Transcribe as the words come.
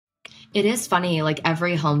It is funny, like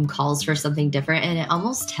every home calls for something different, and it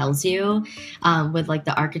almost tells you with like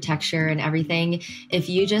the architecture and everything. If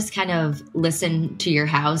you just kind of listen to your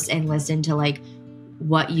house and listen to like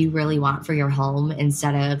what you really want for your home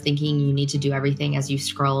instead of thinking you need to do everything as you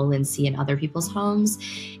scroll and see in other people's homes,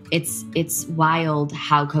 it's wild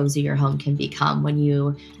how cozy your home can become when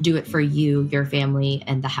you do it for you, your family,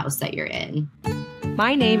 and the house that you're in.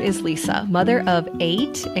 My name is Lisa, mother of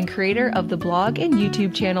 8 and creator of the blog and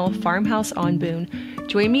YouTube channel Farmhouse on Boone.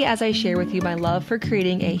 Join me as I share with you my love for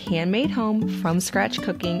creating a handmade home from scratch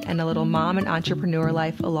cooking and a little mom and entrepreneur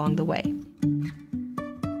life along the way.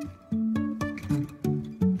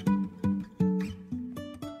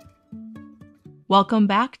 Welcome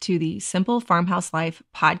back to the Simple Farmhouse Life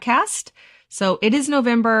podcast. So it is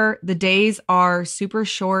November. The days are super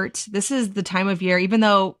short. This is the time of year, even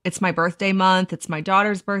though it's my birthday month, it's my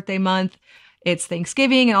daughter's birthday month, it's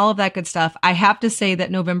Thanksgiving and all of that good stuff. I have to say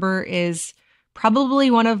that November is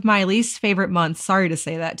probably one of my least favorite months. Sorry to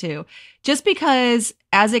say that too. Just because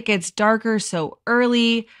as it gets darker so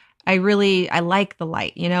early, I like the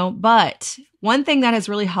light, but one thing that has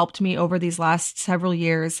really helped me over these last several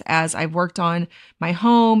years as I've worked on my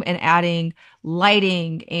home and adding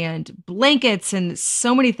lighting and blankets and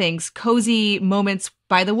so many things, cozy moments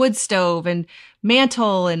by the wood stove and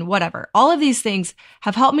mantle and whatever. All of these things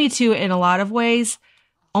have helped me to, in a lot of ways,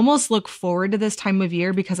 almost look forward to this time of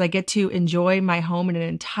year because I get to enjoy my home in an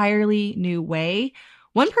entirely new way.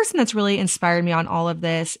 One person that's really inspired me on all of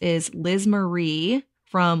this is Liz Marie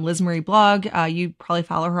from Liz Marie Blog. You probably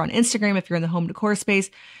follow her on Instagram if you're in the home decor space.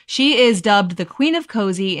 She is dubbed the Queen of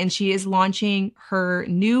Cozy, and she is launching her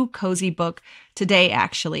new cozy book today,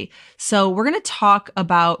 actually. So we're going to talk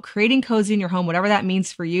about creating cozy in your home, whatever that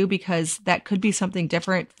means for you, because that could be something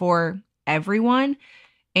different for everyone,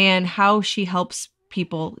 and how she helps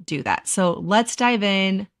people do that. So let's dive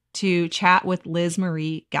in to chat with Liz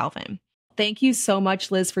Marie Galvan. Thank you so much,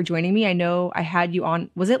 Liz, for joining me. I know I had you on,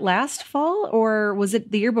 was it last fall or was it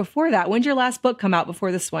the year before that? When did your last book come out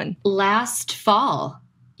before this one? Last fall.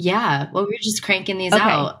 Yeah. Well, we were just cranking these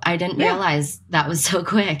out. I didn't realize that was so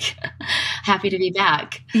quick. Happy to be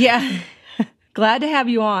back. Yeah. Glad to have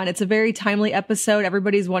you on. It's a very timely episode.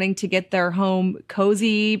 Everybody's wanting to get their home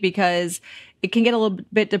cozy because it can get a little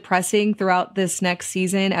bit depressing throughout this next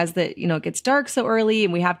season as it gets dark so early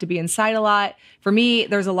and we have to be inside a lot. For me,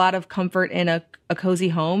 there's a lot of comfort in a cozy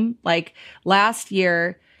home. Like last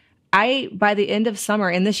year, by the end of summer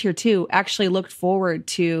and this year too, actually looked forward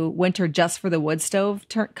to winter just for the wood stove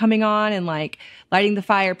coming on and like lighting the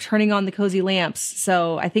fire, turning on the cozy lamps.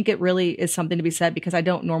 So I think it really is something to be said because I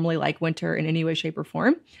don't normally like winter in any way, shape, or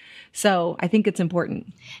form. So I think it's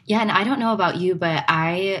important. Yeah. And I don't know about you, but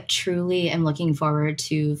I truly am looking forward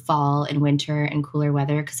to fall and winter and cooler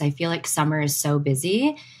weather because I feel like summer is so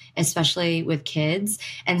busy, especially with kids.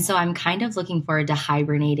 And so I'm kind of looking forward to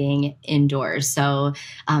hibernating indoors. So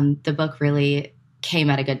the book really came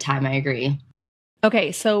at a good time. I agree.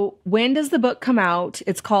 Okay, so when does the book come out?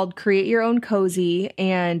 It's called Create Your Own Cozy.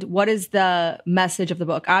 And what is the message of the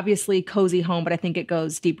book? Obviously, cozy home, but I think it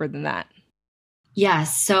goes deeper than that.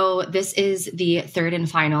 Yes. So this is the third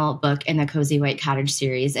and final book in the Cozy White Cottage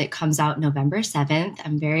series. It comes out November 7th.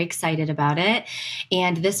 I'm very excited about it.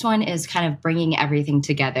 And this one is kind of bringing everything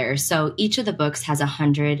together. So each of the books has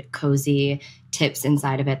 100 cozy tips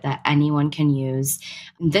inside of it that anyone can use.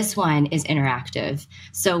 This one is interactive.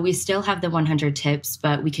 So we still have the 100 tips,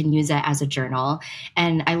 but we can use it as a journal.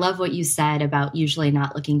 And I love what you said about usually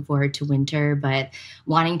not looking forward to winter, but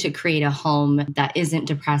wanting to create a home that isn't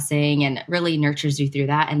depressing and really nurtures you through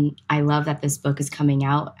that. And I love that this book is coming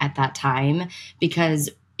out at that time because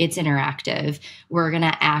it's interactive. We're going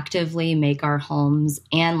to actively make our homes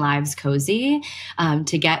and lives cozy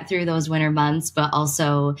to get through those winter months, but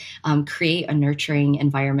also create a nurturing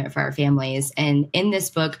environment for our families. And in this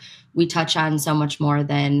book, we touch on so much more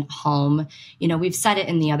than home. We've said it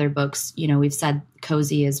in the other books. We've said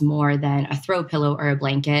cozy is more than a throw pillow or a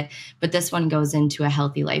blanket, but this one goes into a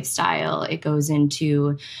healthy lifestyle. It goes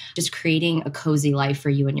into just creating a cozy life for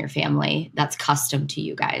you and your family that's custom to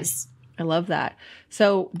you guys. I love that.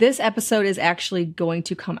 So this episode is actually going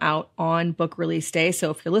to come out on book release day.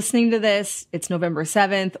 So if you're listening to this, it's November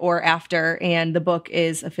 7th or after, and the book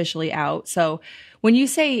is officially out. So when you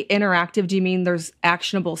say interactive, do you mean there's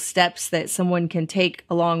actionable steps that someone can take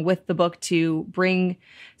along with the book to bring?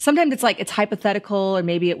 Sometimes it's like it's hypothetical or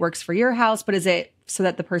maybe it works for your house, but is it so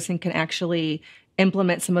that the person can actually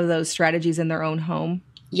implement some of those strategies in their own home?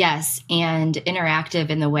 Yes, and interactive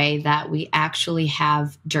in the way that we actually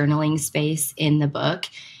have journaling space in the book,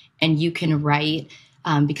 and you can write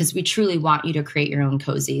because we truly want you to create your own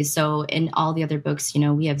cozy. So in all the other books,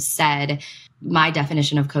 we have said my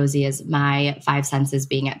definition of cozy is my five senses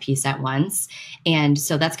being at peace at once. And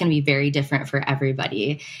so that's going to be very different for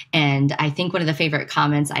everybody. And I think one of the favorite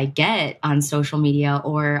comments I get on social media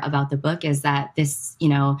or about the book is that this,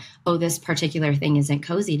 oh, this particular thing isn't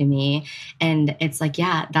cozy to me. And it's like,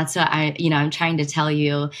 yeah, that's what I'm trying to tell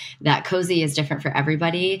you, that cozy is different for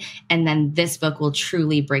everybody. And then this book will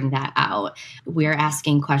truly bring that out. We're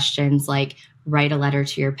asking questions like, write a letter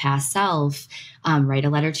to your past self, write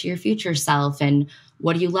a letter to your future self, and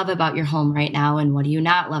what do you love about your home right now and what do you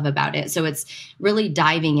not love about it? So it's really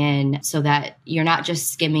diving in so that you're not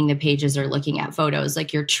just skimming the pages or looking at photos,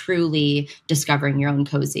 like you're truly discovering your own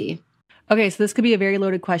cozy. Okay, so this could be a very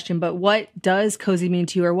loaded question, but what does cozy mean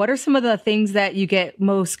to you? Or what are some of the things that you get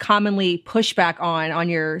most commonly pushback on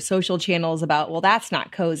your social channels about, well, that's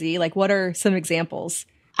not cozy? Like, what are some examples?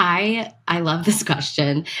 I love this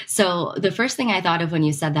question. So the first thing I thought of when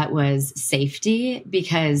you said that was safety,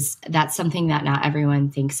 because that's something that not everyone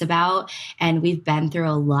thinks about. And we've been through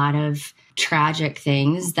a lot of tragic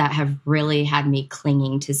things that have really had me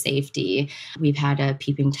clinging to safety. We've had a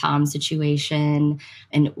peeping Tom situation,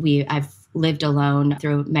 and I've lived alone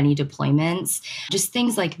through many deployments. Just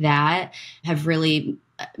things like that have really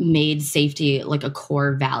made safety like a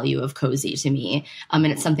core value of cozy to me. And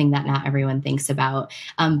it's something that not everyone thinks about.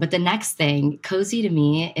 But the next thing, cozy to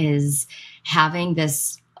me is having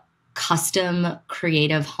this custom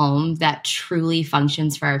creative home that truly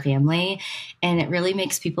functions for our family. And it really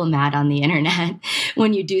makes people mad on the internet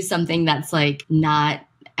when you do something that's like not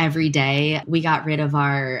every day. We got rid of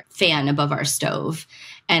our fan above our stove.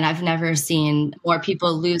 And I've never seen more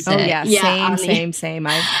people lose it. Oh, yeah. Same.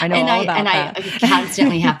 I know all about that. I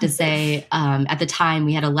constantly have to say, at the time,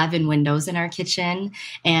 we had 11 windows in our kitchen,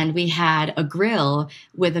 and we had a grill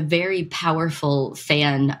with a very powerful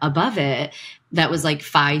fan above it that was like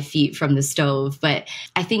 5 feet from the stove. But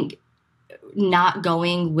I think not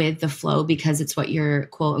going with the flow because it's what you're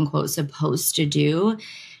quote unquote supposed to do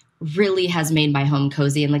really has made my home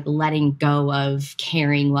cozy, and like letting go of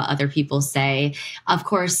caring what other people say. Of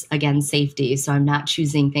course, again, safety. So I'm not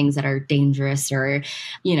choosing things that are dangerous or,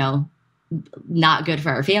 not good for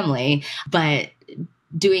our family, but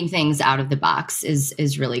doing things out of the box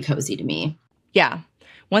is really cozy to me. Yeah.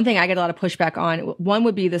 One thing I get a lot of pushback on, one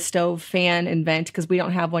would be the stove fan and vent, because we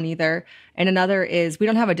don't have one either. And another is we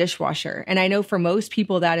don't have a dishwasher. And I know for most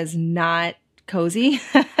people that is not cozy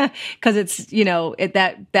because it's,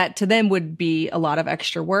 that to them would be a lot of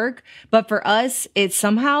extra work. But for us, it's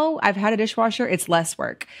somehow, I've had a dishwasher, it's less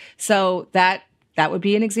work. So that would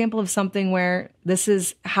be an example of something where this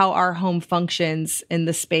is how our home functions in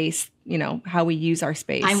the space, how we use our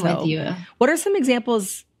space. I'm with you. What are some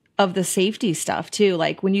examples of the safety stuff too?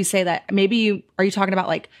 Like when you say that, are you talking about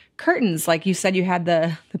like curtains? Like you said, you had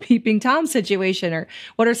the peeping Tom situation, or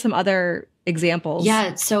what are some other examples?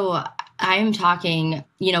 Yeah. So I'm talking,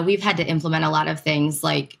 we've had to implement a lot of things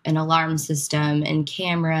like an alarm system and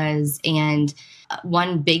cameras. And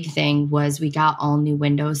one big thing was we got all new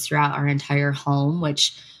windows throughout our entire home,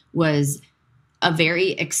 which was a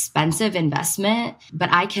very expensive investment.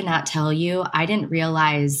 But I cannot tell you, I didn't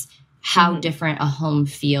realize how different a home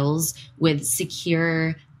feels with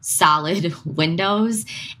secure, solid windows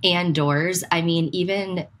and doors. I mean,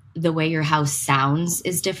 even the way your house sounds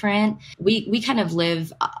is different. We kind of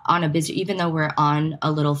live on a busy, even though we're on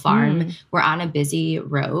a little farm, we're on a busy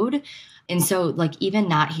road. And so like even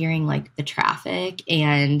not hearing like the traffic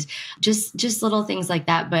and just little things like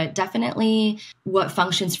that, but definitely what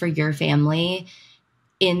functions for your family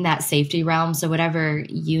in that safety realm. So whatever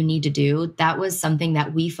you need to do, that was something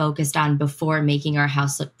that we focused on before making our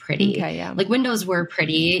house look pretty. Okay, yeah. Like windows were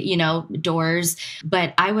pretty, doors,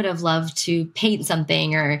 but I would have loved to paint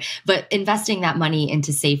something but investing that money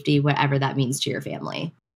into safety, whatever that means to your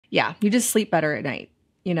family. Yeah. You just sleep better at night,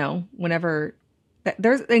 whenever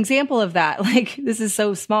there's an example of that. Like this is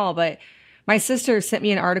so small, but my sister sent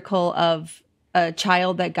me an article of a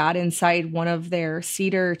child that got inside one of their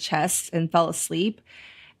cedar chests and fell asleep.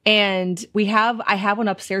 And I have one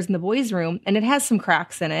upstairs in the boys' room, and it has some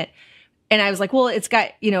cracks in it. And I was like, well, it's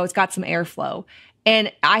got some airflow.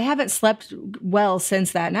 And I haven't slept well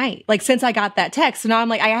since that night, like since I got that text. So now I'm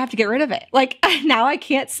like, I have to get rid of it. Like now I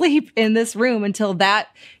can't sleep in this room until that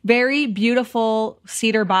very beautiful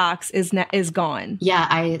cedar box is gone. Yeah,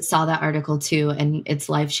 I saw that article too, and it's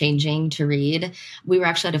life-changing to read. We were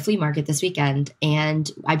actually at a flea market this weekend, and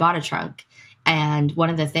I bought a trunk. And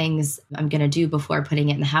one of the things I'm going to do before putting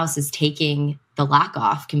it in the house is taking the lock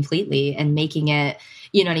off completely and making it,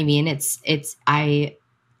 you know what I mean?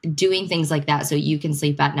 doing things like that so you can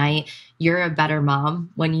sleep at night. You're a better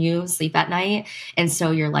mom when you sleep at night. And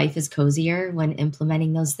so your life is cozier when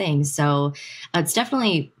implementing those things. So it's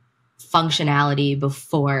definitely functionality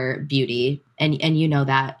before beauty. And you know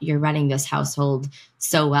that you're running this household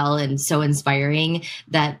so well and so inspiring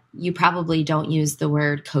that you probably don't use the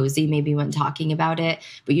word cozy maybe when talking about it,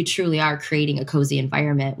 but you truly are creating a cozy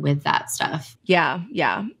environment with that stuff. Yeah.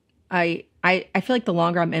 Yeah. I feel like the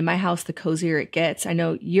longer I'm in my house, the cozier it gets. I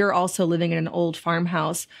know you're also living in an old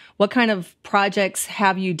farmhouse. What kind of projects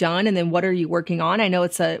have you done? And then what are you working on? I know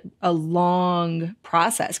it's a long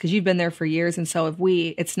process because you've been there for years. And so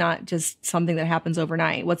it's not just something that happens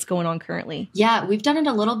overnight. What's going on currently? Yeah, we've done it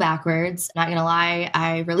a little backwards. Not gonna lie,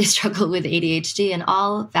 I really struggle with ADHD in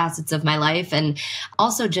all facets of my life. And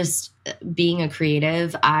also just being a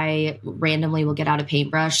creative, I randomly will get out a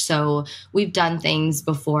paintbrush. So we've done things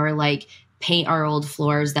before like paint our old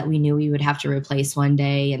floors that we knew we would have to replace one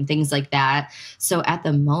day and things like that. So at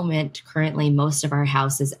the moment, currently, most of our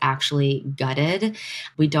house is actually gutted.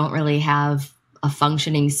 We don't really have a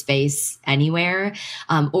functioning space anywhere,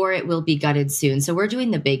 or it will be gutted soon. So we're doing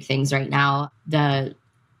the big things right now.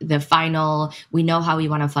 The final, we know how we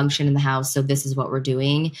want to function in the house. So this is what we're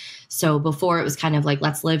doing. So before it was kind of like,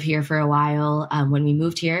 let's live here for a while. When we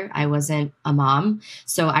moved here, I wasn't a mom.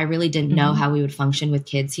 So I really didn't know how we would function with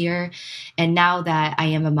kids here. And now that I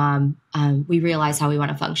am a mom, we realize how we want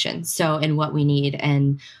to function. So, and what we need.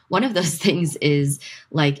 And one of those things is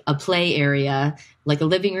like a play area, like a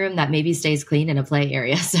living room that maybe stays clean in a play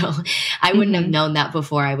area. So I wouldn't have known that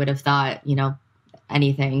before. I would have thought,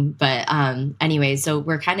 anything. But anyway, so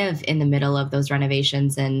we're kind of in the middle of those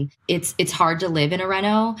renovations, and it's hard to live in a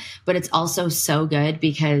reno, but it's also so good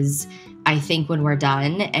because I think when we're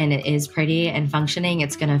done and it is pretty and functioning,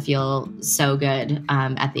 it's going to feel so good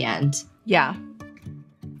at the end. Yeah.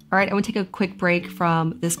 All right, I want to take a quick break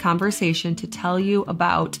from this conversation to tell you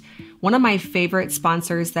about one of my favorite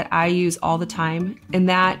sponsors that I use all the time, and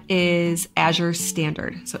that is Azure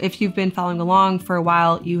Standard. So if you've been following along for a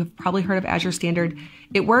while, you have probably heard of Azure Standard.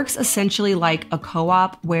 It works essentially like a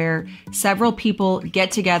co-op where several people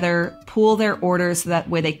get together, pool their orders so that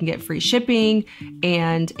way they can get free shipping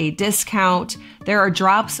and a discount. There are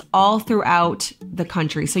drops all throughout the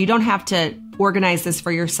country, so you don't have to organize this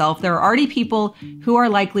for yourself. There are already people who are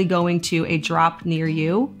likely going to a drop near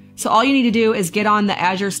you. So all you need to do is get on the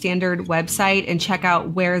Azure Standard website and check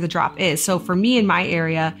out where the drop is. So for me in my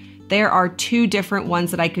area, there are 2 different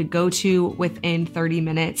ones that I could go to within 30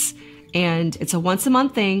 minutes. And it's a once a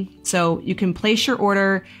month thing. So you can place your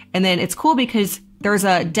order, and then it's cool because there's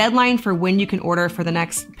a deadline for when you can order for the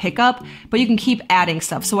next pickup, but you can keep adding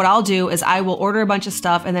stuff. So what I'll do is I will order a bunch of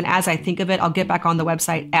stuff, and then as I think of it, I'll get back on the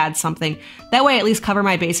website, add something. That way I at least cover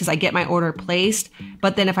my bases. I get my order placed,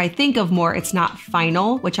 but then if I think of more, it's not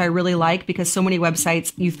final, which I really like because so many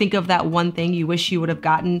websites, you think of that one thing you wish you would have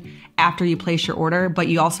gotten after you place your order, but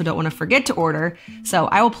you also don't want to forget to order. So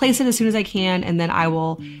I will place it as soon as I can, and then I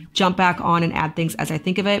will jump back on and add things as I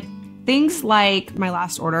think of it. Things like my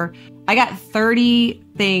last order, I got 30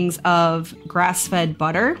 things of grass-fed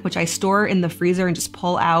butter, which I store in the freezer and just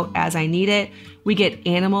pull out as I need it. We get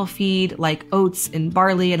animal feed like oats and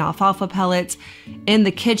barley and alfalfa pellets. In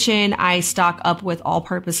the kitchen, I stock up with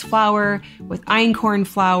all-purpose flour, with einkorn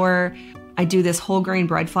flour. I do this whole grain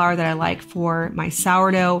bread flour that I like for my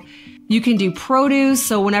sourdough. You can do produce.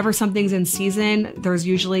 So whenever something's in season, there's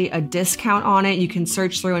usually a discount on it. You can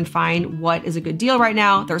search through and find what is a good deal right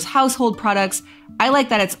now. There's household products. I like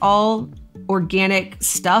that it's all organic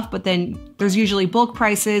stuff, but then there's usually bulk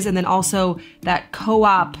prices, and then also that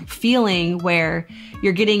co-op feeling where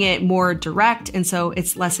you're getting it more direct, and so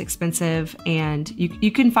it's less expensive, and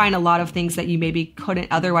you can find a lot of things that you maybe couldn't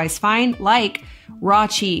otherwise find, like raw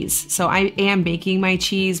cheese. So I am baking my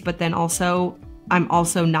cheese, but then also I'm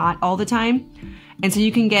also not all the time. And so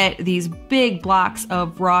you can get these big blocks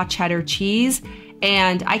of raw cheddar cheese,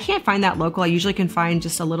 and I can't find that local. I usually can find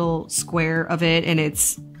just a little square of it, and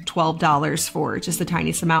it's $12 for just the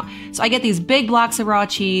tiniest amount. So I get these big blocks of raw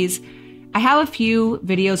cheese. I have a few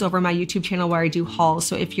videos over my YouTube channel where I do hauls.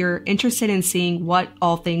 So if you're interested in seeing what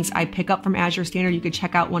all things I pick up from Azure Standard, you could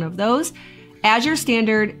check out one of those. Azure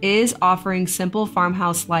Standard is offering Simple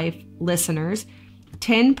Farmhouse Life listeners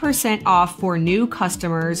 10% off for new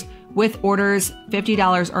customers with orders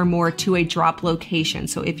 $50 or more to a drop location.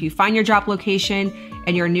 So if you find your drop location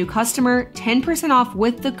and you're a new customer, 10% off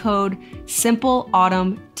with the code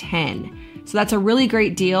SimpleAutumn10. So that's a really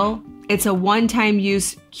great deal. It's a one-time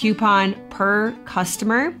use coupon per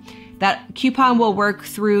customer. That coupon will work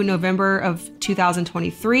through November of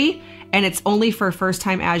 2023, and it's only for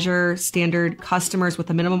first-time Azure Standard customers with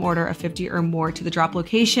a minimum order of 50 or more to the drop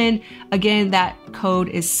location. Again, that code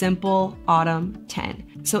is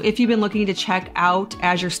SimpleAutumn10. So if you've been looking to check out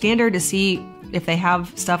Azure Standard to see if they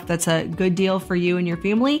have stuff that's a good deal for you and your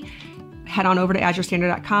family, head on over to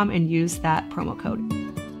azurestandard.com and use that promo code.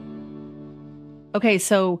 Okay,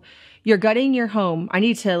 so you're gutting your home. I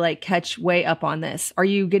need to catch way up on this. Are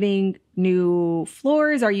you getting new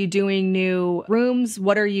floors? Are you doing new rooms?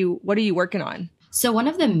 What are you working on? So one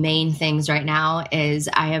of the main things right now is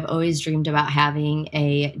I have always dreamed about having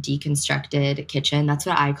a deconstructed kitchen. That's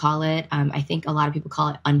what I call it. I think a lot of people call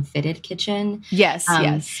it unfitted kitchen. Yes,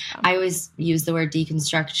 yes. I always use the word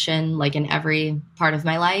deconstruction in every part of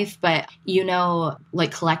my life, but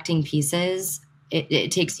collecting pieces,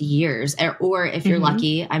 it takes years. Or if you're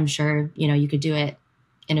lucky, I'm sure, you could do it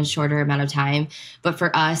in a shorter amount of time. But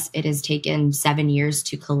for us, it has taken 7 years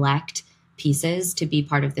to collect pieces to be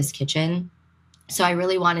part of this kitchen. So I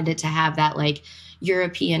really wanted it to have that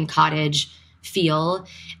European cottage feel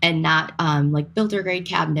and not builder grade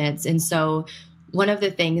cabinets. And so one of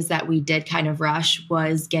the things that we did kind of rush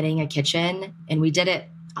was getting a kitchen, and we did it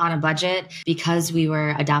on a budget because we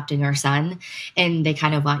were adopting our son and they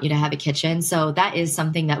kind of want you to have a kitchen. So that is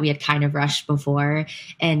something that we had kind of rushed before.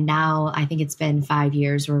 And now I think it's been 5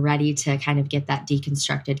 years. We're ready to kind of get that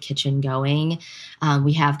deconstructed kitchen going.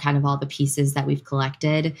 We have kind of all the pieces that we've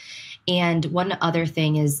collected. And one other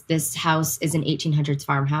thing is this house is an 1800s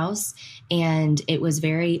farmhouse, and it was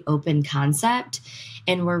very open concept.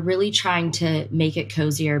 And we're really trying to make it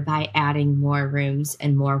cozier by adding more rooms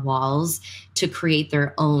and more walls to create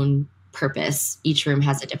their own purpose. Each room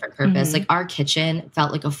has a different purpose. Our kitchen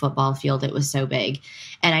felt like a football field. It was so big.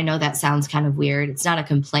 And I know that sounds kind of weird. It's not a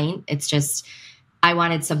complaint. It's just I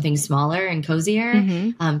wanted something smaller and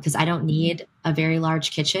cozier because I don't need a very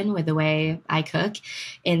large kitchen with the way I cook.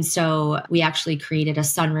 And so we actually created a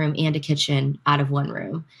sunroom and a kitchen out of one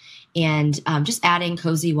room. And just adding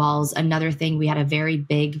cozy walls. Another thing, we had a very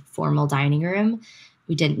big formal dining room.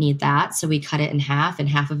 We didn't need that. So we cut it in half, and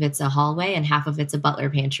half of it's a hallway and half of it's a butler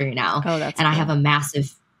pantry now. Oh, that's and cool. I have a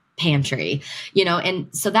massive pantry,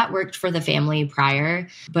 and so that worked for the family prior,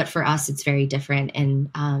 but for us, it's very different. And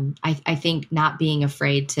I think not being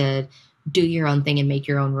afraid to do your own thing and make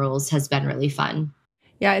your own rules has been really fun.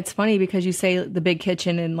 Yeah, it's funny because you say the big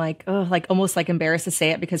kitchen and almost embarrassed to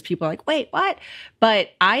say it because people are like, wait, what?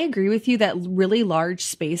 But I agree with you that really large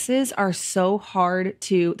spaces are so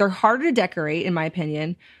they're harder to decorate, in my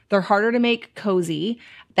opinion. They're harder to make cozy.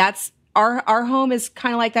 That's our home is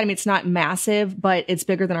kind of like that. I mean, it's not massive, but it's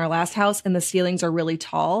bigger than our last house, and the ceilings are really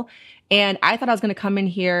tall. And I thought I was going to come in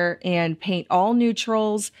here and paint all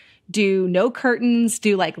neutrals, do no curtains,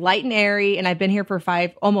 do light and airy. And I've been here for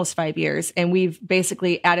almost 5 years. And we've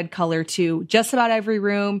basically added color to just about every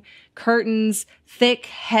room, curtains, thick,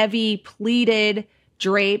 heavy, pleated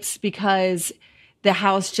drapes, because the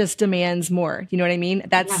house just demands more. You know what I mean?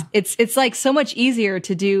 It's so much easier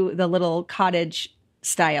to do the little cottage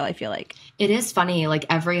style, I feel like. It is funny,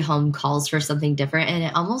 every home calls for something different, and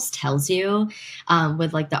it almost tells you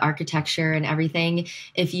with the architecture and everything.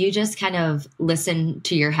 If you just kind of listen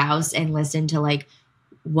to your house and listen to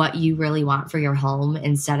what you really want for your home,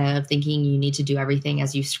 instead of thinking you need to do everything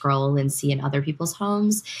as you scroll and see in other people's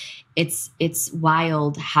homes, it's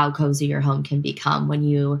wild how cozy your home can become when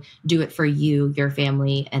you do it for you, your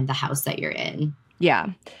family, and the house that you're in.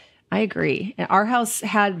 Yeah. I agree. And our house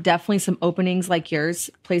had definitely some openings like yours,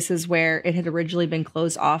 places where it had originally been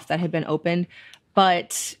closed off that had been opened,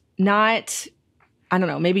 but not, I don't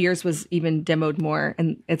know, maybe yours was even demoed more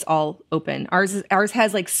and it's all open. Ours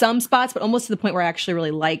has some spots, but almost to the point where I actually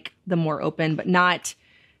really like the more open, but not,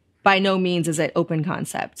 by no means is it open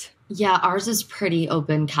concept. Yeah, ours is pretty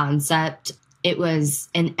open concept. It was,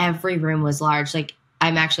 and every room was large.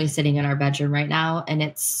 I'm actually sitting in our bedroom right now, and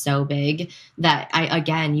it's so big that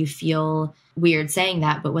you feel weird saying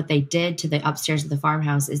that, but what they did to the upstairs of the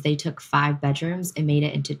farmhouse is they took 5 bedrooms and made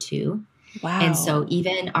it into 2. Wow. And so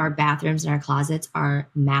even our bathrooms and our closets are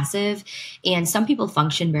massive, and some people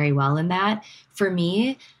function very well in that. For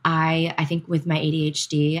me, I think with my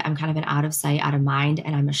ADHD, I'm kind of an out of sight, out of mind,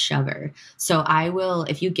 and I'm a shover. So I will,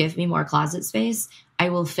 if you give me more closet space, I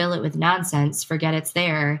will fill it with nonsense, forget it's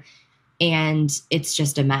there, and it's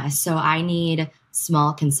just a mess. So I need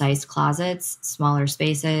small, concise closets, smaller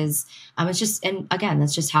spaces. And again,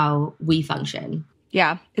 that's just how we function.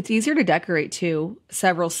 Yeah, it's easier to decorate too,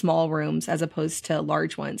 several small rooms as opposed to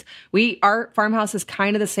large ones. Our farmhouse is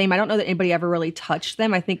kind of the same. I don't know that anybody ever really touched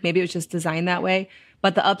them. I think maybe it was just designed that way.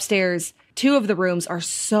 But the upstairs, 2 of the rooms are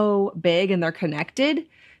so big and they're connected.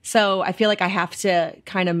 So I feel like I have to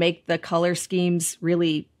kind of make the color schemes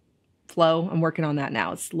really flow. I'm working on that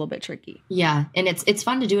now. It's a little bit tricky. Yeah. And it's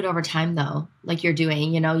fun to do it over time though. Like you're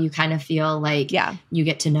doing, you kind of feel like you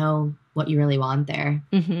get to know what you really want there.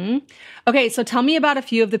 Mm-hmm. Okay. So tell me about a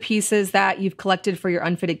few of the pieces that you've collected for your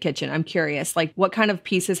unfitted kitchen. I'm curious, like what kind of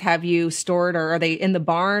pieces have you stored, or are they in the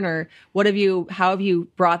barn, or how have you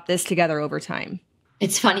brought this together over time?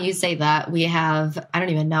 It's funny you say that. We have, I don't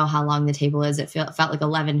even know how long the table is. It felt like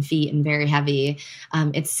 11 feet and very heavy.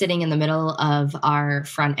 It's sitting in the middle of our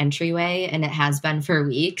front entryway, and it has been for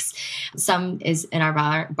weeks. Some is in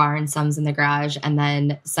our barn, some's in the garage, and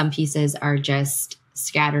then some pieces are just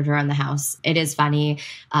scattered around the house. It is funny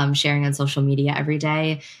sharing on social media every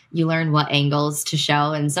day. You learn what angles to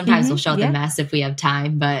show, and sometimes we'll show the mess if we have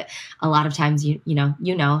time. But a lot of times,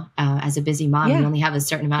 as a busy mom, you only have a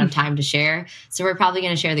certain amount of time to share. So we're probably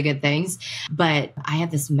going to share the good things. But I have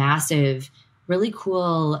this massive, really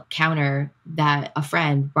cool counter that a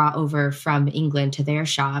friend brought over from England to their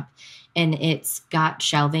shop. And it's got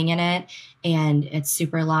shelving in it, and it's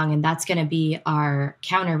super long. And that's going to be our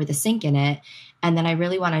counter with a sink in it. And then I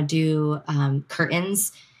really want to do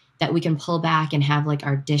curtains that we can pull back and have like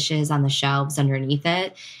our dishes on the shelves underneath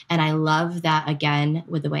it. And I love that, again,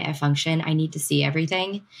 with the way I function, I need to see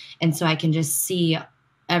everything. And so I can just see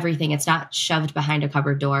everything. It's not shoved behind a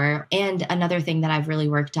cupboard door. And another thing that I've really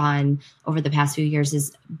worked on over the past few years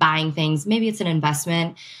is buying things. Maybe it's an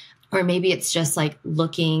investment, or maybe it's just like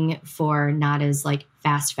looking for not as like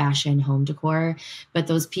fast fashion home decor, but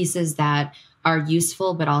those pieces that are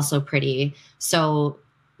useful, but also pretty. So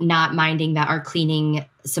not minding that our cleaning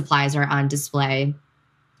supplies are on display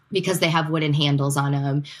because they have wooden handles on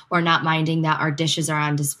them, or not minding that our dishes are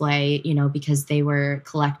on display, because they were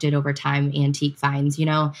collected over time, antique finds,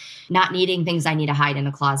 not needing things I need to hide in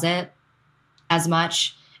a closet as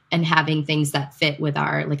much, and having things that fit with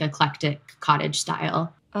our like eclectic cottage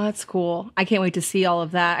style. Oh, that's cool. I can't wait to see all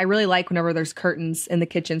of that. I really like whenever there's curtains in the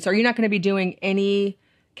kitchen. So are you not going to be doing any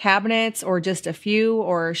cabinets, or just a few,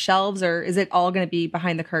 or shelves, or is it all going to be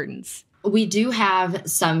behind the curtains? We do have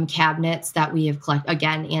some cabinets that we have collected,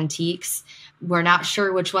 again, antiques. We're not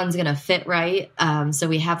sure which one's going to fit right. So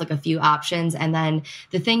we have like a few options. And then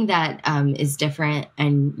the thing that is different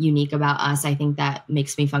and unique about us, I think that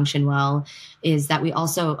makes me function well, is that we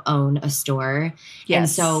also own a store. Yes. And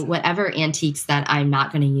so whatever antiques that I'm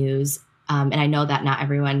not going to use, and I know that not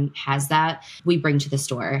everyone has that, we bring to the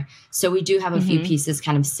store. So we do have a few pieces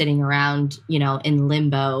kind of sitting around, in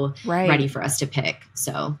limbo, ready for us to pick.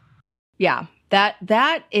 So yeah,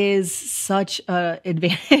 that is such an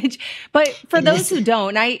advantage. But for those who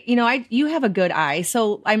don't, you have a good eye,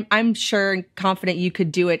 so I'm sure and confident you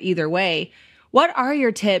could do it either way. What are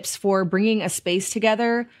your tips for bringing a space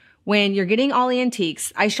together when you're getting all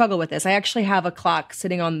antiques? I struggle with this. I actually have a clock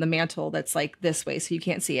sitting on the mantle that's like this way, so you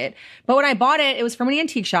can't see it. But when I bought it, it was from an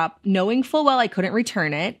antique shop, knowing full well I couldn't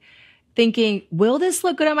return it, thinking, will this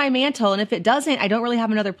look good on my mantle? And if it doesn't, I don't really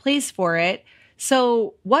have another place for it.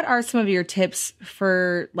 So what are some of your tips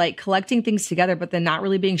for like collecting things together, but then not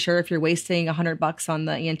really being sure if you're wasting $100 on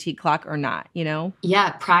the antique clock or not, Yeah.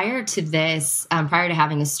 Prior to this, prior to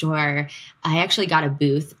having a store, I actually got a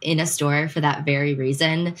booth in a store for that very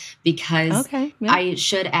reason, because I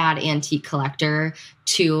should add antique collector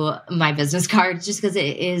to my business card, just because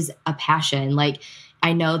it is a passion. Like,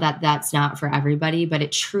 I know that that's not for everybody, but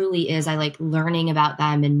it truly is. I like learning about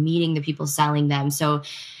them and meeting the people selling them. So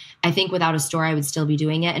I think without a store, I would still be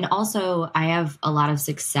doing it. And also, I have a lot of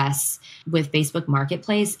success with Facebook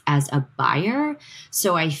Marketplace as a buyer.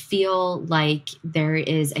 So I feel like there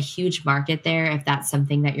is a huge market there if that's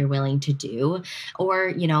something that you're willing to do.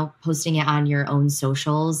 Or, posting it on your own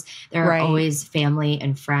socials. There are always family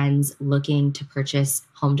and friends looking to purchase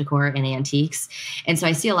home decor and antiques. And so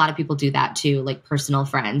I see a lot of people do that too, like personal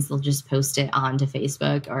friends. They'll just post it onto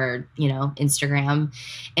Facebook or, Instagram.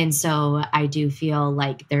 And so I do feel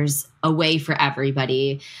like there's a way for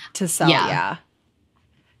everybody to sell.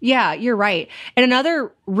 Yeah, you're right. And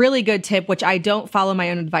another really good tip, which I don't follow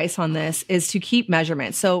my own advice on this, is to keep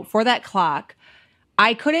measurements. So for that clock,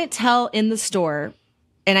 I couldn't tell in the store,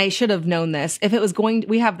 and I should have known this, if it was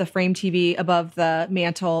we have the frame TV above the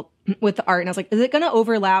mantle with the art. And I was like, is it going to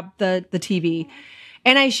overlap the TV?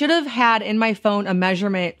 And I should have had in my phone a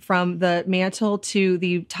measurement from the mantle to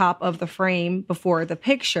the top of the frame before the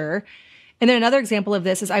picture. And then another example of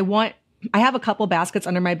this is I have a couple baskets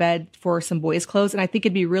under my bed for some boys' clothes. And I think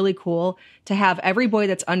it'd be really cool to have every boy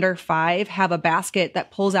that's under 5 have a basket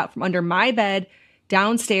that pulls out from under my bed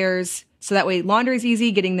downstairs. So that way laundry is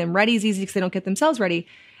easy, getting them ready is easy because they don't get themselves ready.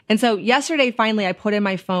 And so yesterday, finally, I put in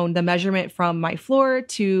my phone the measurement from my floor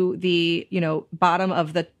to the, bottom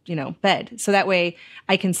of the, bed. So that way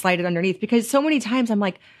I can slide it underneath, because so many times I'm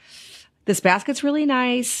like, this basket's really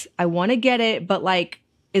nice. I want to get it, but like,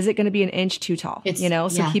 is it going to be an inch too tall?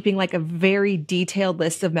 So keeping like a very detailed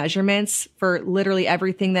list of measurements for literally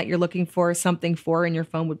everything that you're looking for something for in your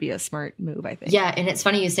phone would be a smart move, I think. Yeah. And it's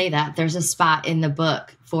funny you say that. There's a spot in the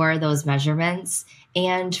book for those measurements.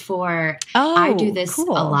 And I do this a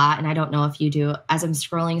lot, and I don't know if you do. As I'm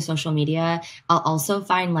scrolling social media, I'll also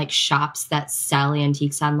find like shops that sell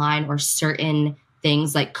antiques online, or certain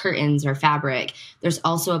things like curtains or fabric. There's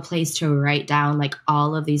also a place to write down like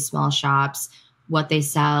all of these small shops, what they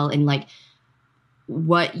sell, and like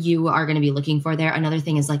what you are going to be looking for there. Another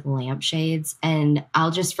thing is like lampshades, and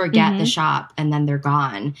I'll just forget the shop and then they're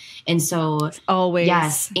gone. And so always.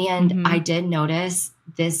 Yes. And I did notice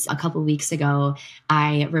this a couple weeks ago.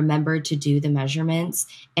 I remembered to do the measurements,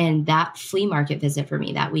 and that flea market visit for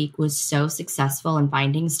me that week was so successful in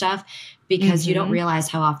finding stuff, because you don't realize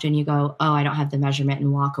how often you go, oh, I don't have the measurement,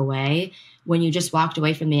 and walk away, when you just walked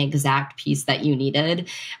away from the exact piece that you needed,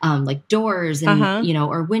 like doors and,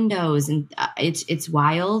 or windows. And it's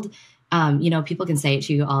wild. People can say it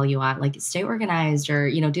to you all you want, like stay organized or,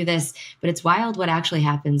 do this, but it's wild what actually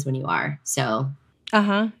happens when you are. So.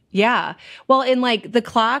 Yeah. Well, in like the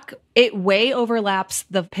clock, it way overlaps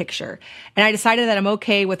the picture. And I decided that I'm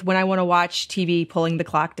okay with, when I want to watch TV, pulling the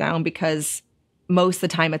clock down, because most of the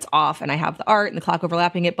time it's off and I have the art and the clock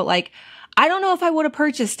overlapping it. But like, I don't know if I would have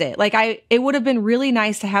purchased it. Like it would have been really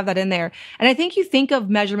nice to have that in there. And I think you think of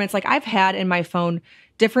measurements, like I've had in my phone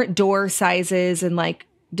different door sizes and like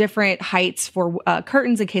different heights for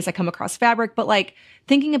curtains in case I come across fabric. But like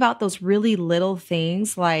thinking about those really little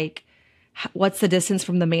things, like what's the distance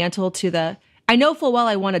from the mantle to I know full well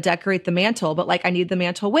I want to decorate the mantle, but like I need the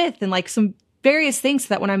mantle width and like some various things,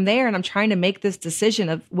 so that when I'm there and I'm trying to make this decision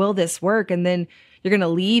of, will this work? And then you're going to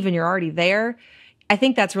leave and you're already there. I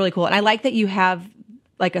think that's really cool. And I like that you have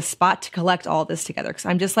like a spot to collect all this together, because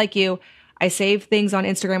I'm just like you. I save things on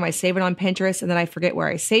Instagram, I save it on Pinterest, and then I forget where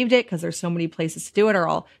I saved it because there's so many places to do it, or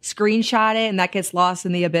I'll screenshot it and that gets lost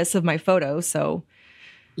in the abyss of my photos. So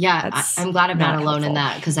yeah, I'm glad I'm not alone in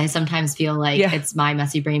that, because I sometimes feel like it's my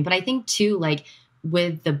messy brain. But I think too, like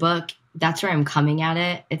with the book, that's where I'm coming at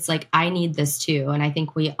it. It's like, I need this too. And I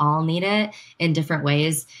think we all need it in different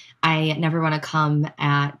ways. I never want to come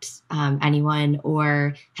at anyone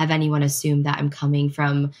or have anyone assume that I'm coming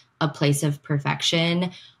from a place of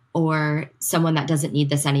perfection or someone that doesn't need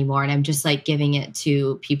this anymore. And I'm just like giving it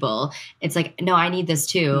to people. It's like, no, I need this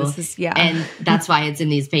too. And that's why it's in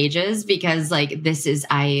these pages, because like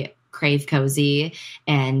I crave cozy,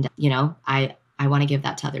 and I want to give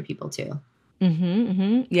that to other people too.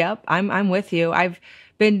 Yep. I'm with you. I've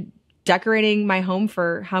been decorating my home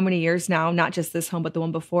for how many years now, not just this home, but the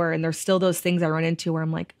one before. And there's still those things I run into where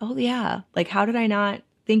I'm like, oh yeah, like how did I not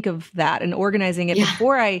think of that, and organizing it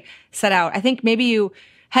before I set out. I think maybe you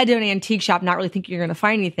head to an antique shop, not really thinking you're going to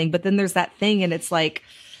find anything, but then there's that thing, and it's like,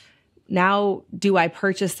 now do I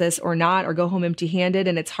purchase this or not, or go home empty handed?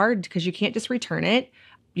 And it's hard because you can't just return it.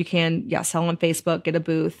 You can, sell on Facebook, get a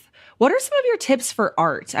booth. What are some of your tips for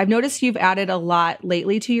art? I've noticed you've added a lot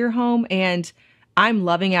lately to your home, and I'm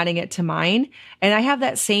loving adding it to mine. And I have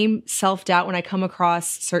that same self-doubt when I come across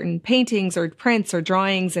certain paintings or prints or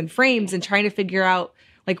drawings and frames, and trying to figure out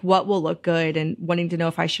like what will look good, and wanting to know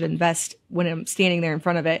if I should invest when I'm standing there in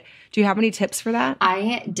front of it. Do you have any tips for that?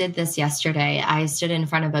 I did this yesterday. I stood in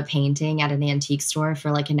front of a painting at an antique store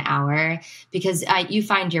for like an hour, because you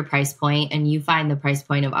find your price point and you find the price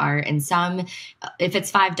point of art. And if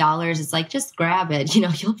it's $5, it's like, just grab it.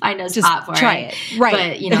 You'll find a spot for it. Try it.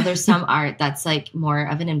 Right. But, there's some art that's like more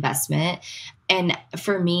of an investment. And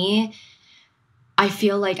for me, I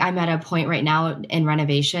feel like I'm at a point right now in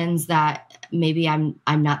renovations that maybe I'm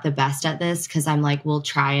not the best at this, because I'm like, we'll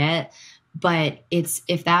try it. But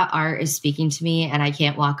if that art is speaking to me and I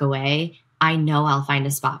can't walk away, I know I'll find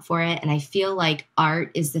a spot for it. And I feel like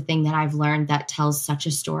art is the thing that I've learned that tells such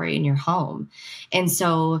a story in your home. And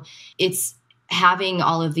so it's having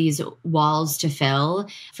all of these walls to fill.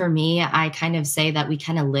 For me, I kind of say that we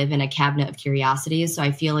kind of live in a cabinet of curiosities. So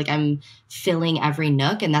I feel like I'm filling every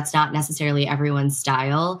nook, and that's not necessarily everyone's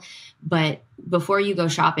style. But before you go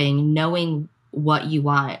shopping, knowing what you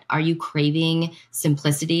want, are you craving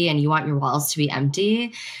simplicity and you want your walls to be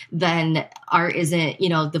empty? Then art isn't,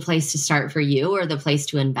 the place to start for you or the place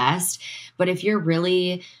to invest. But if you're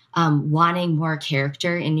really wanting more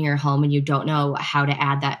character in your home and you don't know how to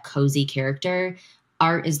add that cozy character,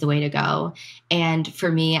 art is the way to go. And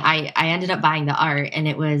for me, I ended up buying the art, and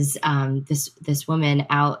it was this woman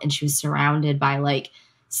out, and she was surrounded by like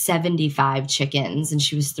 75 chickens and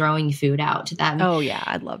she was throwing food out to them. Oh yeah,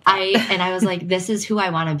 I'd love that. I was like, this is who I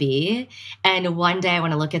want to be. And one day I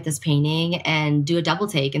want to look at this painting and do a double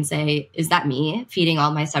take and say, is that me feeding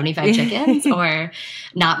all my 75 chickens or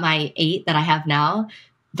not my 8 that I have now?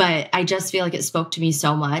 But I just feel like it spoke to me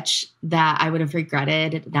so much that I would have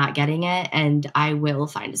regretted not getting it, and I will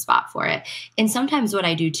find a spot for it. And sometimes what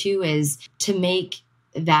I do too is to make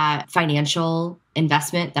that financial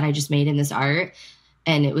investment that I just made in this art,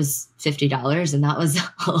 and it was $50, and that was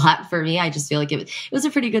a lot for me. I just feel like it was a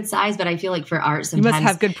pretty good size, but I feel like for art sometimes you must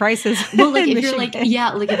have good prices. Well, like if you're like, if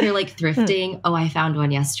you're like thrifting, I found one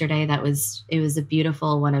yesterday it was a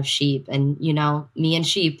beautiful one of sheep, and me and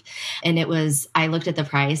sheep, and I looked at the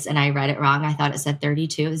price and I read it wrong. I thought it said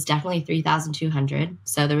 32. It was definitely 3,200.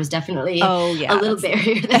 So there was definitely a little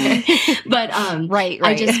barrier there. But right.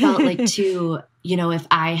 I just felt like too, if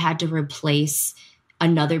I had to replace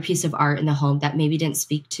another piece of art in the home that maybe didn't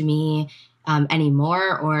speak to me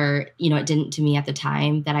anymore, or, it didn't to me at the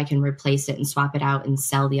time, that I can replace it and swap it out and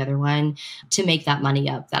sell the other one to make that money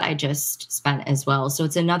up that I just spent as well. So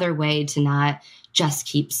it's another way to not just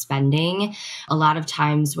keep spending. A lot of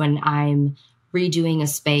times when I'm redoing a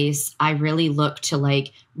space, I really look to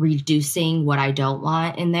like reducing what I don't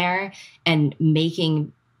want in there and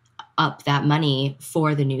making up that money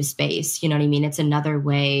for the new space. You know what I mean? It's another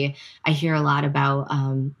way. I hear a lot about,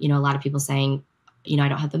 a lot of people saying, I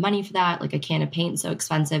don't have the money for that. Like a can of paint, so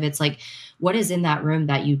expensive. It's like, what is in that room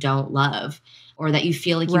that you don't love or that you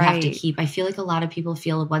feel like you have to keep? I feel like a lot of people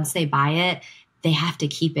feel once they buy it, they have to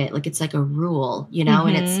keep it. Like it's like a rule,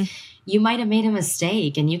 and you might have made a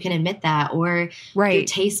mistake and you can admit that, or your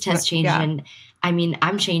taste has changed. Yeah. And I mean,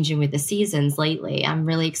 I'm changing with the seasons lately. I'm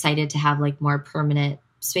really excited to have like more permanent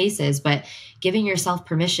spaces, but giving yourself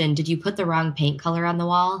permission. Did you put the wrong paint color on the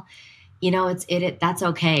wall? That's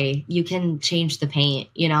okay. You can change the paint,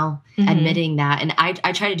 admitting that. And I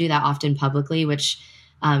try to do that often publicly, which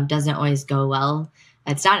doesn't always go well.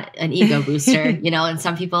 It's not an ego booster, and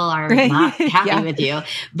some people are not happy with you,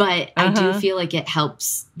 but I do feel like it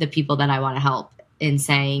helps the people that I want to help in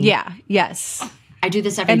saying, yes. I do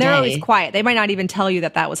this every day. And they're always quiet. They might not even tell you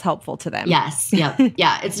that was helpful to them. Yes. Yep.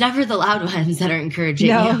 Yeah. It's never the loud ones that are encouraging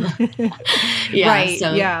you. Right.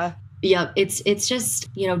 So, yeah. Yep. It's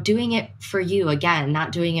just, doing it for you again,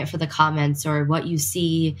 not doing it for the comments or what you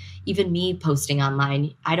see, even me posting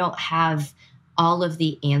online. I don't have all of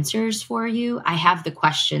the answers for you. I have the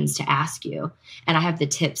questions to ask you and I have the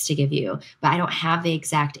tips to give you, but I don't have the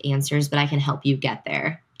exact answers, but I can help you get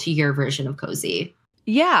there to your version of cozy.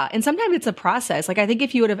 Yeah. And sometimes it's a process. Like I think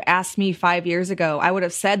if you would have asked me 5 years ago, I would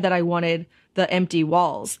have said that I wanted the empty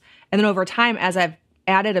walls. And then over time, as I've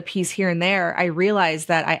added a piece here and there, I realized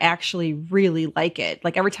that I actually really like it.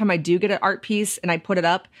 Like every time I do get an art piece and I put it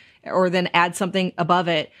up or then add something above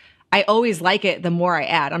it, I always like it the more I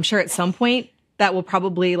add. I'm sure at some point that will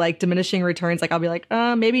probably like diminishing returns. Like I'll be like,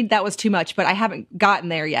 maybe that was too much, but I haven't gotten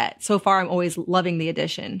there yet. So far, I'm always loving the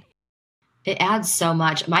addition. It adds so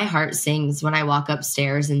much. My heart sings when I walk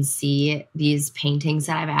upstairs and see these paintings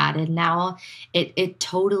that I've added now. It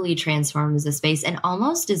totally transforms the space and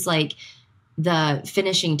almost is like the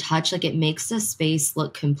finishing touch. Like it makes the space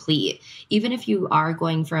look complete. Even if you are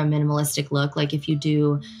going for a minimalistic look, like if you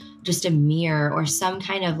do just a mirror or some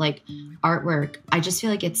kind of like artwork, I just feel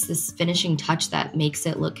like it's this finishing touch that makes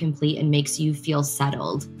it look complete and makes you feel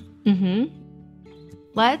settled. Mm-hmm.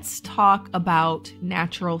 Let's talk about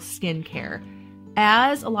natural skincare.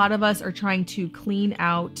 As a lot of us are trying to clean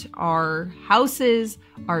out our houses,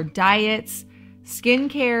 our diets,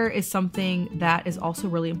 skincare is something that is also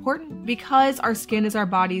really important because our skin is our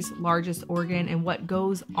body's largest organ, and what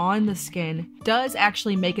goes on the skin does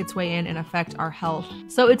actually make its way in and affect our health.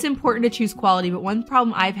 So it's important to choose quality, but one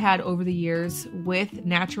problem I've had over the years with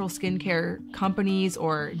natural skincare companies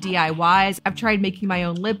or DIYs, I've tried making my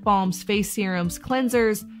own lip balms, face serums,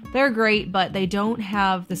 cleansers. They're great, but they don't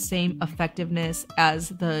have the same effectiveness as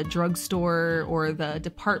the drugstore or the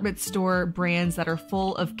department store brands that are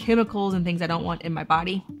full of chemicals and things I don't want in my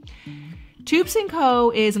body. Tubes &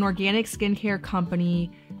 Co. is an organic skincare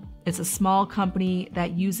company. It's a small company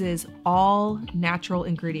that uses all natural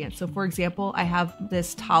ingredients. So for example, I have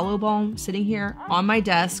this tallow balm sitting here on my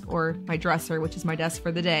desk or my dresser, which is my desk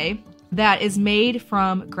for the day, that is made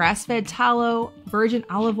from grass-fed tallow, virgin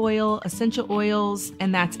olive oil, essential oils,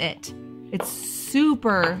 and that's it. It's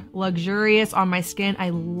super luxurious on my skin. I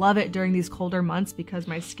love it during these colder months because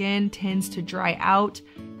my skin tends to dry out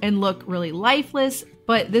and look really lifeless,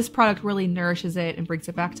 but this product really nourishes it and brings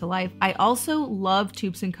it back to life. I also love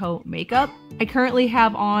Tubes & Co. makeup. I currently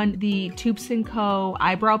have on the Tubes & Co.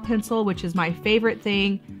 eyebrow pencil, which is my favorite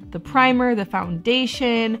thing. the primer, the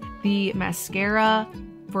foundation, the mascara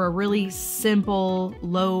for a really simple,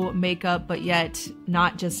 low makeup, but yet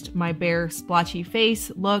not just my bare splotchy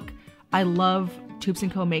face look. I love Tubes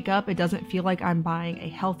 & Co. makeup. It doesn't feel like I'm buying a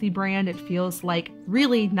healthy brand. It feels like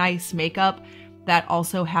really nice makeup that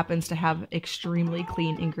also happens to have extremely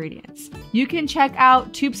clean ingredients. You can check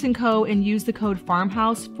out Tubes & Co. and use the code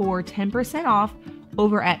Farmhouse for 10% off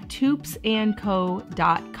over at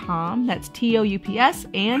tubesandco.com. That's TOUPS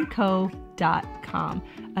and co.com.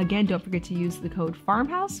 Again, don't forget to use the code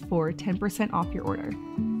Farmhouse for 10% off your order.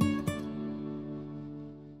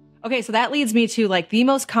 Okay, so that leads me to like the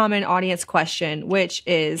most common audience question, which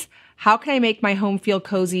is, how can I make my home feel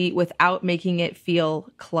cozy without making it feel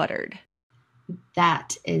cluttered?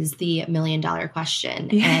 That is the $1,000,000 question.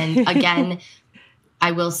 And again,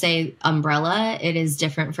 I will say umbrella, it is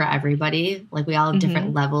different for everybody. Like we all have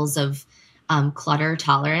different levels of clutter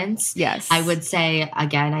tolerance. Yes. I would say,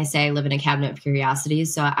 again, I live in a cabinet of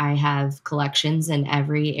curiosities. So I have collections in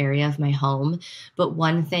every area of my home. But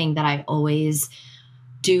one thing that I always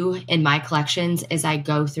do in my collections is I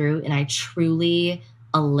go through and I truly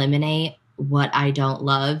eliminate what I don't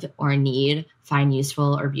love or need, find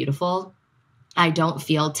useful or beautiful. I don't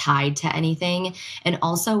feel tied to anything. And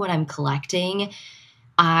also when I'm collecting,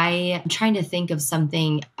 I'm trying to think of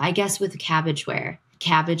something, I guess with cabbageware.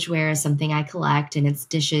 Cabbageware is something I collect and it's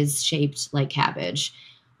dishes shaped like cabbage.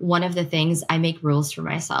 One of the things, I make rules for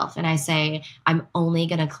myself and I say, I'm only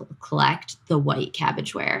going to collect the white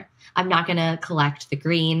cabbageware. I'm not going to collect the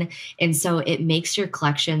green. And so it makes your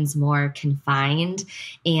collections more confined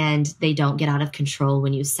and they don't get out of control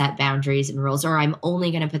when you set boundaries and rules. Or I'm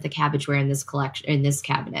only going to put the cabbageware in this collection, in this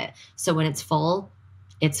cabinet. So when it's full,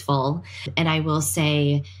 it's full. And I will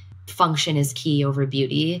say function is key over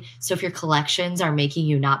beauty. So if your collections are making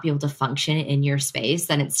you not be able to function in your space,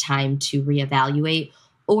 then it's time to reevaluate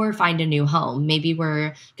or find a new home. Maybe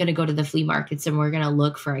we're going to go to the flea markets and we're going to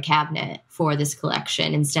look for a cabinet for this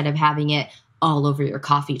collection instead of having it all over your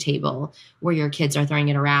coffee table where your kids are throwing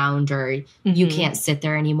it around or you can't sit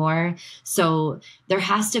there anymore. So there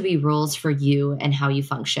has to be rules for you and how you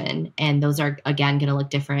function. And those are, again, going to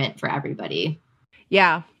look different for everybody.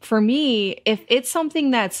 Yeah. For me, if it's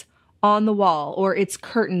something that's on the wall or it's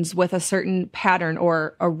curtains with a certain pattern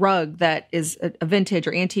or a rug that is a vintage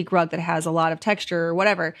or antique rug that has a lot of texture or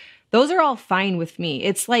whatever, those are all fine with me.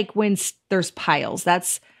 It's like when there's piles,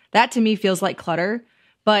 that to me feels like clutter.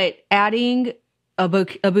 But adding a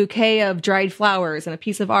bouquet of dried flowers and a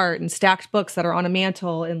piece of art and stacked books that are on a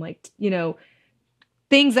mantle and like,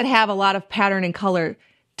 things that have a lot of pattern and color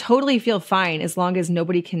totally feel fine as long as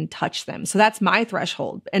nobody can touch them. So that's my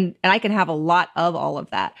threshold. And I can have a lot of all of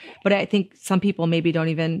that. But I think some people maybe don't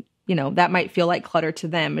even, that might feel like clutter to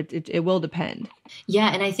them. It will depend. Yeah.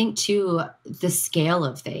 And I think too, the scale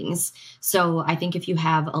of things. So I think if you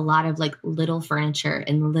have a lot of like little furniture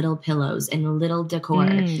and little pillows and little decor,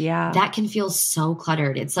 that can feel so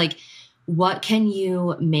cluttered. It's like, what can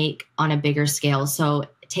you make on a bigger scale? So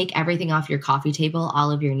take everything off your coffee table, all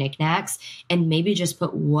of your knickknacks, and maybe just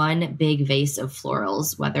put one big vase of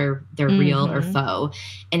florals, whether they're real or faux.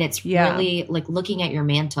 And it's really like looking at your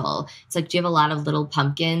mantle. It's like, do you have a lot of little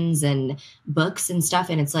pumpkins and books and stuff?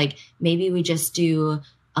 And it's like, maybe we just do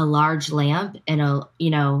a large lamp and a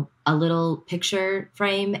little picture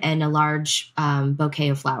frame and a large bouquet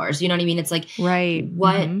of flowers. You know what I mean? It's like,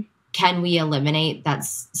 what can we eliminate that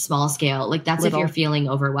small scale? Like that's little. If you're feeling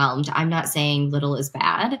overwhelmed. I'm not saying little is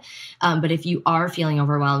bad. But if you are feeling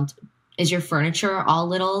overwhelmed, is your furniture all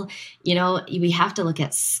little? We have to look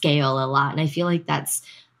at scale a lot. And I feel like that's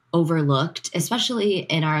overlooked, especially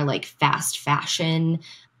in our like fast fashion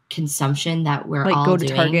consumption that we're like all go to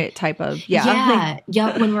doing. Target type of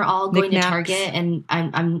when we're all going to Target and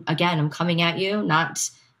I'm coming at you, not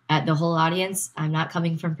at the whole audience. I'm not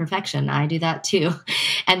coming from perfection. I do that too.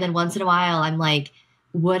 And then once in a while, I'm like,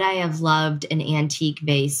 would I have loved an antique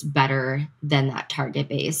vase better than that Target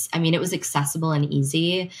vase? I mean, it was accessible and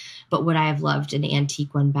easy, but would I have loved an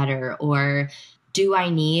antique one better? Or do I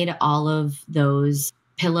need all of those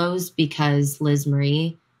pillows because Liz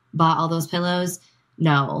Marie bought all those pillows?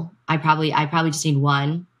 No, I probably just need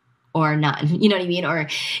one or none. You know what I mean? Or,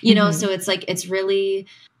 so it's like, it's really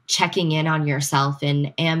checking in on yourself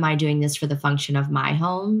and am I doing this for the function of my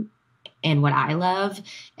home and what I love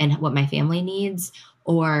and what my family needs?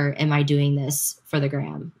 Or am I doing this for the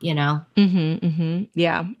gram, Yeah,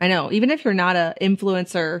 I know. Even if you're not an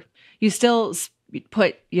influencer, you still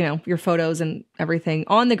put, your photos and everything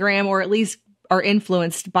on the gram or at least are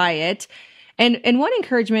influenced by it. And one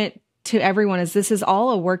encouragement to everyone is this is all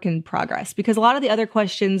a work in progress because a lot of the other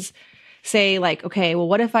questions say like, okay, well,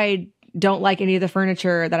 what if I don't like any of the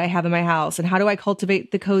furniture that I have in my house? And how do I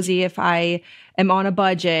cultivate the cozy if I am on a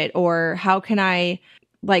budget? Or how can I,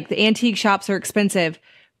 like, the antique shops are expensive.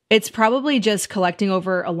 It's probably just collecting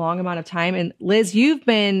over a long amount of time. And Liz, you've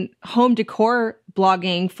been home decor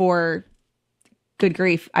blogging for, good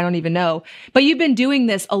grief, I don't even know, but you've been doing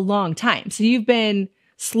this a long time. So you've been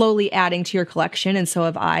slowly adding to your collection, and so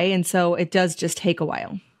have I. And so it does just take a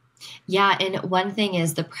while. Yeah. And one thing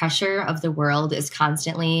is the pressure of the world is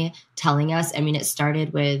constantly telling us. I mean, it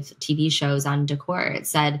started with TV shows on decor. It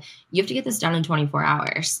said, you have to get this done in 24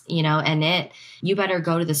 hours, and you better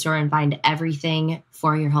go to the store and find everything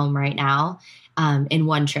for your home right now in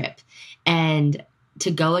one trip. And to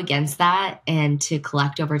go against that and to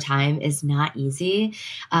collect over time is not easy,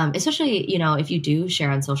 especially, if you do share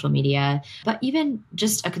on social media, but even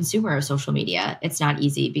just a consumer of social media, it's not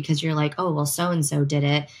easy because you're like, oh, well, so-and-so did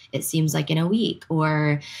it. It seems like in a week,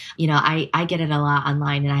 or, I get it a lot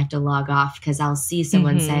online and I have to log off because I'll see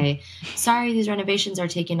someone say, sorry, these renovations are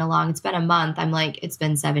taking a long. It's been a month. I'm like, it's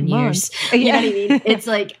been 7 years. You know what I mean? It's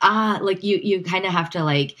like, you kind of have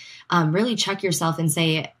to really check yourself and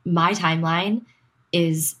say, my timeline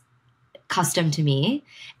is custom to me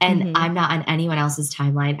and I'm not on anyone else's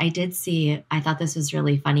timeline. I thought this was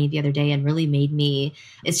really funny the other day and really made me,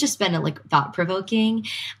 it's just been thought provoking.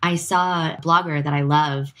 I saw a blogger that I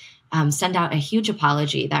love send out a huge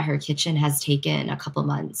apology that her kitchen has taken a couple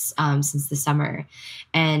months since the summer.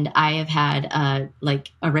 And I have had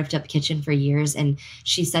a ripped up kitchen for years. And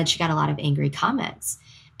she said she got a lot of angry comments.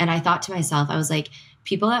 And I thought to myself, I was like,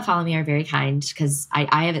 people that follow me are very kind because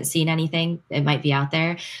I haven't seen anything. It might be out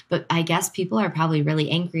there, but I guess people are probably really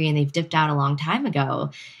angry and they've dipped out a long time ago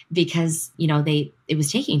because, it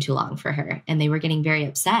was taking too long for her and they were getting very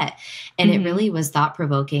upset. And it really was thought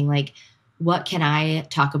provoking. Like, what can I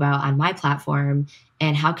talk about on my platform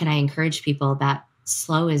and how can I encourage people that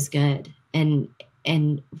slow is good and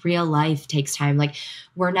real life takes time. Like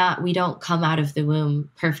we don't come out of the womb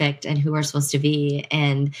perfect and who we're supposed to be.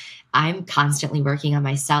 And I'm constantly working on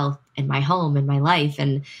myself and my home and my life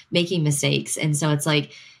and making mistakes. And so it's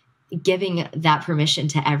like giving that permission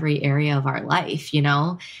to every area of our life,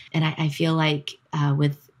 And I feel like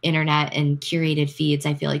with internet and curated feeds,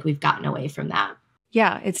 I feel like we've gotten away from that.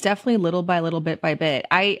 Yeah, it's definitely little by little, bit by bit.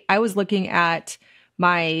 I was looking at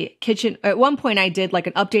my kitchen. At one point I did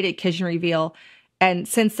an updated kitchen reveal. And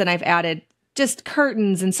since then I've added just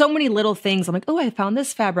curtains and so many little things. I'm like, oh, I found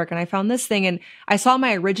this fabric and I found this thing. And I saw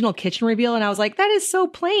my original kitchen reveal and I was like, that is so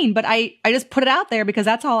plain. But I just put it out there because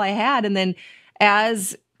that's all I had. And then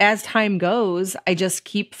as time goes, I just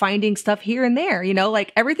keep finding stuff here and there,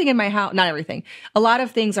 everything in my house, not everything. A lot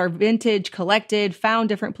of things are vintage, collected, found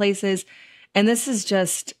different places. And this is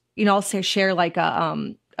just, I'll share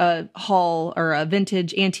a haul or a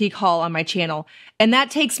vintage antique haul on my channel. And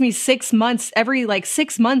that takes me 6 months. Every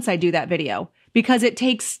 6 months I do that video because it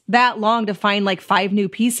takes that long to find 5 new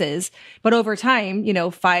pieces. But over time,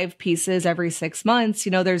 5 pieces every 6 months,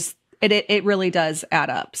 it really does add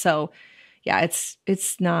up. So yeah,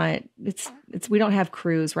 we don't have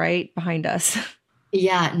crews right behind us.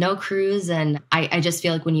 Yeah, no crews. And I just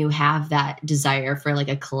feel like when you have that desire for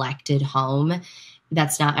a collected home,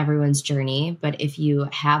 that's not everyone's journey. But if you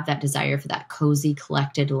have that desire for that cozy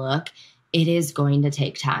collected look, it is going to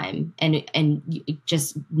take time. And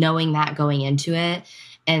just knowing that going into it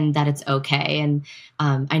and that it's okay. And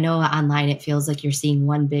I know online it feels like you're seeing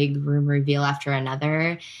one big room reveal after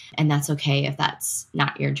another. And that's okay if that's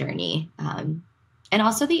not your journey. And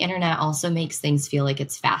also the internet also makes things feel like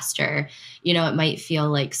it's faster. It might feel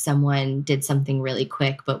like someone did something really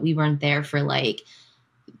quick, but we weren't there for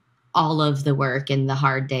all of the work and the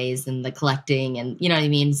hard days and the collecting and you know what I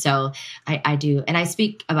mean? So I do. And I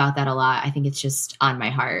speak about that a lot. I think it's just on my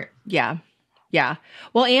heart. Yeah. Yeah.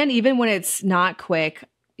 Well, and even when it's not quick,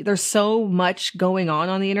 there's so much going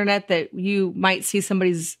on the internet that you might see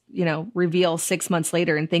somebody's, reveal 6 months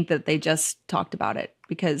later and think that they just talked about it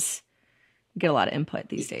because you get a lot of input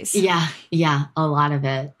these days. Yeah. Yeah. A lot of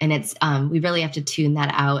it. And it's, we really have to tune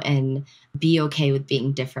that out and be okay with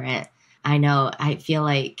being different. I know, I feel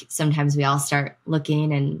like sometimes we all start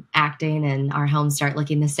looking and acting and our homes start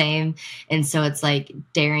looking the same. And so it's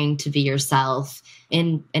daring to be yourself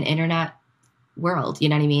in an internet world. You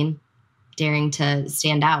know what I mean? Daring to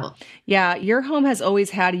stand out. Yeah. Your home has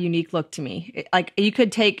always had a unique look to me. You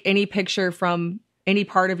could take any picture from any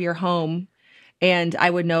part of your home and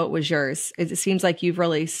I would know it was yours. It seems like you've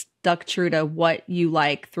really stuck true to what you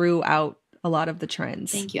like throughout a lot of the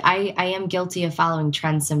trends. Thank you. I am guilty of following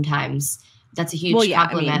trends sometimes. That's a huge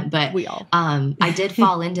compliment, but we all. I did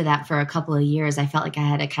fall into that for a couple of years. I felt like I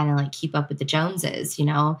had to kind of keep up with the Joneses,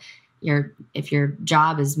 if your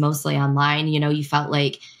job is mostly online, you felt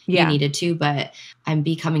like you needed to, but I'm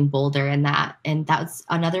becoming bolder in that. And that's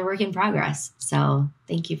another work in progress. So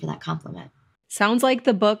thank you for that compliment. Sounds like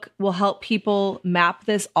the book will help people map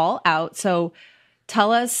this all out. So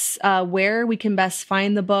tell us where we can best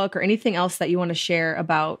find the book or anything else that you want to share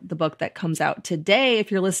about the book that comes out today, if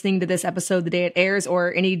you're listening to this episode the day it airs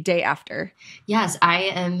or any day after. Yes, I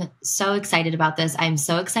am so excited about this. I'm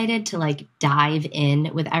so excited to dive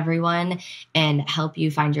in with everyone and help you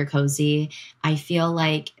find your cozy. I feel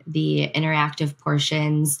like the interactive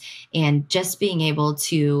portions and just being able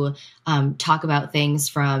to talk about things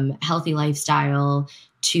from healthy lifestyle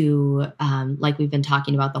to like we've been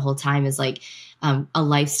talking about the whole time is a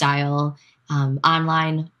lifestyle,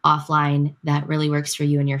 online, offline, that really works for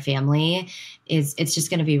you and your family. It's just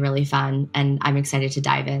going to be really fun. And I'm excited to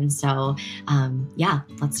dive in. So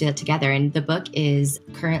let's do it together. And the book is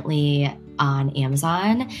currently on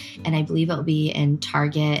Amazon, and I believe it'll be in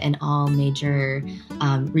Target and all major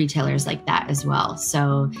retailers like that as well.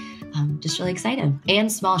 So just really excited. And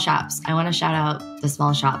small shops. I want to shout out the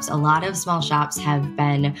small shops. A lot of small shops have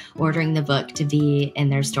been ordering the book to be in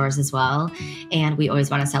their stores as well. And we always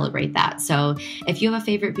want to celebrate that. So if you have a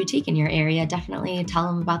favorite boutique in your area, definitely tell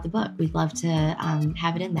them about the book. We'd love to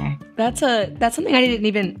have it in there. That's something I didn't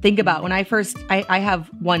even think about when I have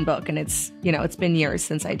one book, and it's been years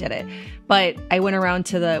since I did it, but I went around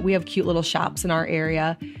we have cute little shops in our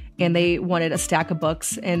area, and they wanted a stack of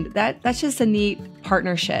books, and that's just a neat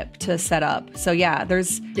partnership to set up. So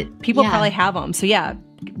there's people probably have them. So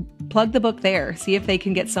plug the book there. See if they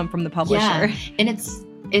can get some from the publisher. Yeah. And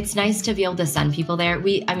it's nice to be able to send people there.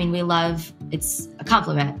 We love, it's a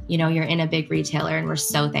compliment. You're in a big retailer and we're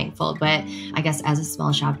so thankful. But I guess as a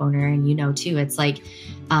small shop owner, and too, it's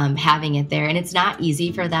having it there. And it's not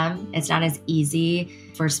easy for them. It's not as easy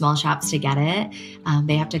for small shops to get it.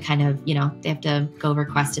 They have to they have to go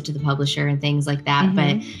request it to the publisher and things like that.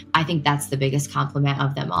 Mm-hmm. But I think that's the biggest compliment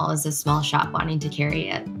of them all, is a small shop wanting to carry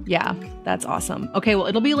it. Yeah, that's awesome. Okay, well,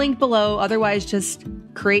 it'll be linked below. Otherwise, just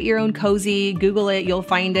create your own cozy, Google it, you'll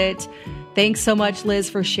find it. Thanks so much, Liz,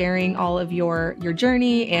 for sharing all of your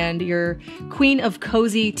journey and your Queen of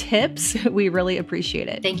Cozy tips. We really appreciate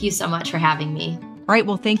it. Thank you so much for having me. All right.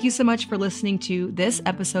 Well, thank you so much for listening to this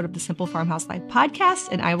episode of the Simple Farmhouse Life podcast,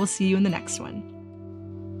 and I will see you in the next one.